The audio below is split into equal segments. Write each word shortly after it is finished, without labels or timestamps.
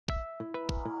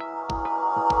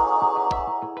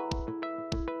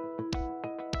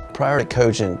Prior to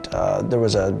Cogent, there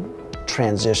was a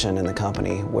transition in the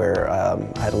company where I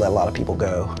had to let a lot of people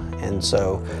go, and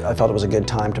so I felt it was a good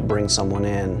time to bring someone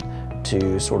in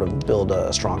to sort of build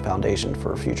a strong foundation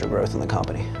for future growth in the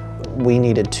company. We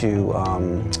needed to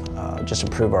just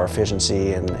improve our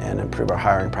efficiency and improve our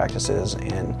hiring practices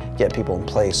and get people in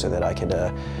place so that I could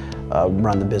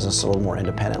run the business a little more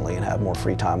independently and have more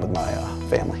free time with my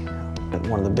family. And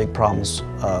one of the big problems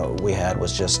we had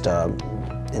was just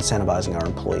incentivizing our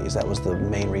employees. That was the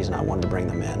main reason I wanted to bring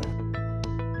them in.